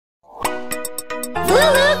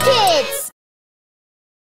LooLoo Kids!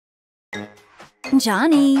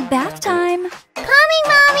 Johny, bath time. Coming,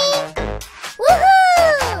 Mommy!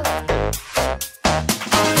 Woohoo!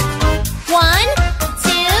 1,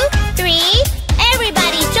 2, 3,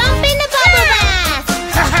 everybody jump in the bubble bath!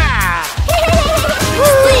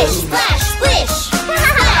 Splish, splash, splish!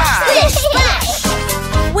 Splash, splish, splash!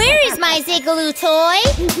 Where is my Zigaloo toy?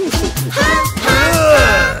 Ha, ha,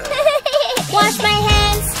 ha! Wash my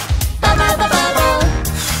hands! Bubble, bubble, bubble!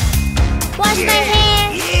 Wash my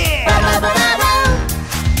hair! Bubble, bubble, bubble!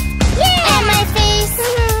 And my face!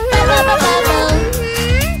 Bubble, bubble, bubble!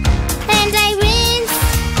 And I rinse!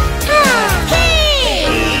 Hey!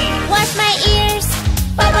 Wash my ears!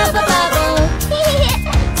 Bubble, bubble, bubble!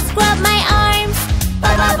 Scrub my arms!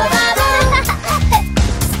 Bubble, bubble, bubble!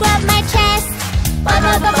 Scrub my chest!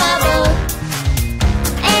 Bubble, bubble, bubble!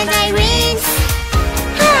 And I rinse!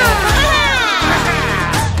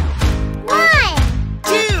 1,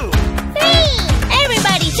 2, 3!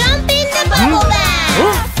 Everybody jump in the bubble bath!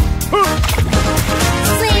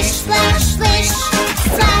 Splish, splash, splish!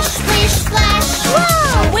 Splash, splish, splash!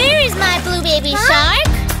 Whoa! Where is my blue baby shark?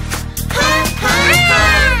 Ha, ha, ha!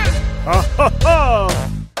 Ha ha ha!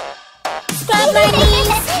 Scrub my knees!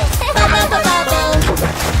 Bubble, bubble, bubble!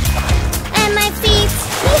 And my feet!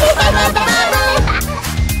 Bubble, bubble, bubble!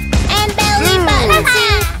 And belly button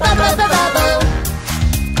too! Bubble, bubble, bubble!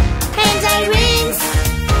 And I rinse!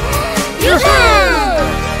 Yoo-hoo!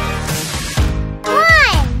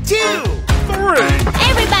 1, 2, 3!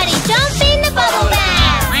 everybody jump in the bubble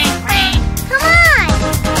bath! Come on!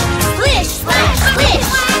 Splish, splash, splish!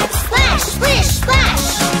 Splash, splish, splash!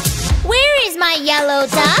 Where is my yellow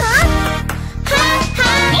duck? Ha,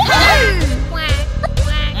 ha, ha!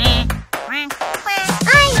 I'm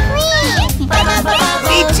clean! Bubble, bubble,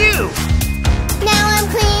 Me bubble! too! Now I'm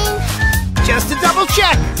clean! Just to double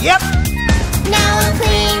check. Yep. Now I'm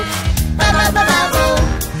clean! Bubble, bubble, bubble!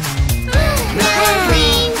 Now I'm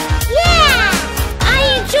clean! Yeah! I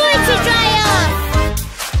enjoy to dry off!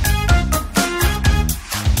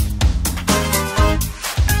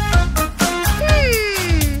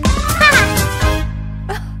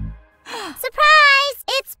 Surprise!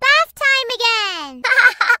 It's bath time again!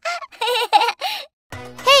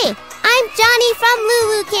 Hey, I'm Johny from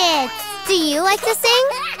LooLoo Kids. Do you like to sing?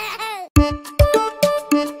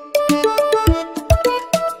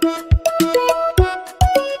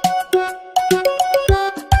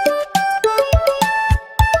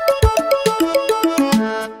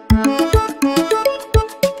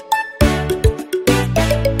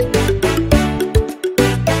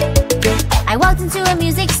 I walked into a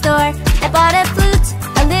music store. I bought a flute,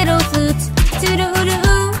 a little flute.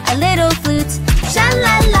 Toot-a-oo-a-oo, a little flute.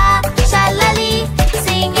 Sha-la-la, sha-la-lee.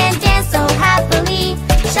 Sing and dance so happily.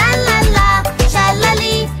 Sha-la-la,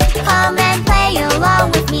 sha-la-lee. Come and play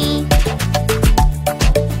along with me.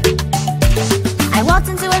 I walked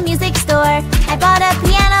into a music store. I bought a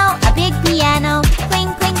piano, a big piano.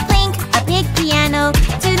 Clink, clink, clink, a big piano.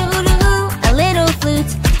 Toot-a-oo-a-oo, a little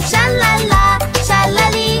flute. Sha-la-la,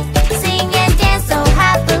 sha-la-lee. Sing and dance so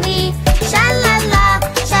happily. Sha-la-la,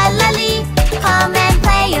 sha-la-lee. Come and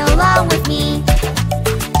play along with me.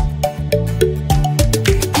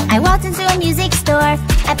 I walked into a music store.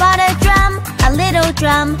 I bought a drum, a little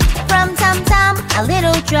drum. From tum-tum, a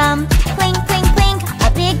little drum. Clink, clink, clink, a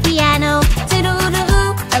big piano.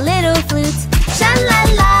 Toot-a-oo-a-oo, a little flute.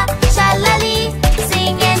 Sha-la-la, sha-la-lee.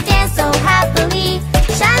 Sing and dance so happily.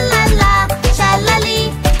 Sha-la-la,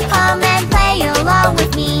 sha-la-lee. Come and play along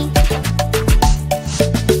with me.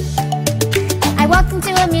 I walked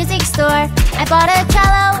into a music store. I bought a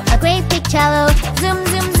cello, a great big cello. Zoom,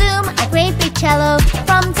 zoom, zoom, a great big cello.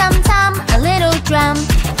 From tum-tum, a little drum.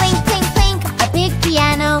 Clink, clink, clink, a big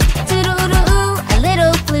piano.